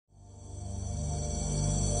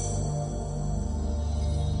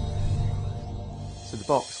the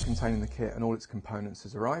box containing the kit and all its components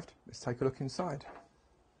has arrived. Let's take a look inside.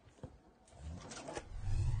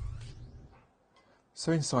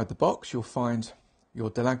 So inside the box you'll find your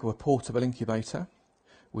DelAgua portable incubator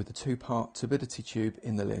with the 2-part turbidity tube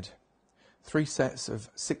in the lid, 3 sets of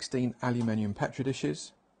 16 aluminium petri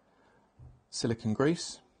dishes, silicone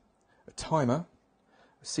grease, a timer,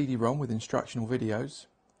 a CD-ROM with instructional videos,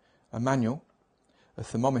 a manual, a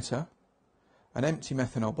thermometer, an empty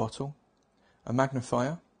methanol bottle, a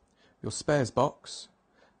magnifier, your spares box,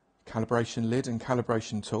 calibration lid and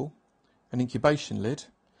calibration tool, an incubation lid,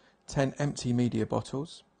 10 empty media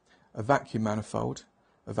bottles, a vacuum manifold,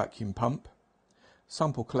 a vacuum pump,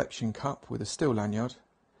 sample collection cup with a steel lanyard,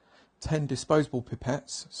 10 disposable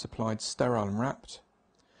pipettes supplied sterile and wrapped,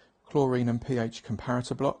 chlorine and pH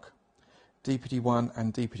comparator block, DPD-1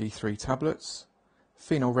 and DPD-3 tablets,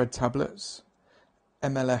 phenol red tablets,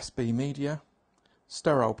 MLSB media,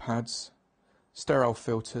 sterile pads, sterile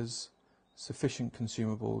filters, sufficient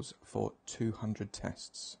consumables for 200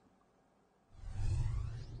 tests.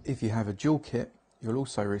 If you have a dual kit, you'll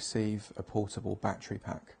also receive a portable battery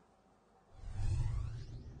pack.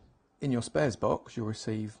 In your spares box, you'll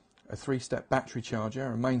receive a 3-step battery charger,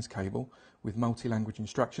 a mains cable with multi-language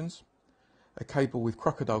instructions, a cable with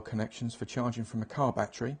crocodile connections for charging from a car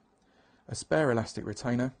battery, a spare elastic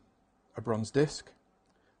retainer, a bronze disc,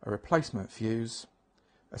 a replacement fuse,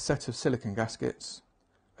 a set of silicone gaskets,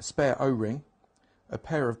 a spare O-ring, a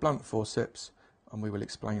pair of blunt forceps, and we will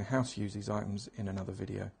explain how to use these items in another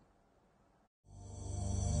video.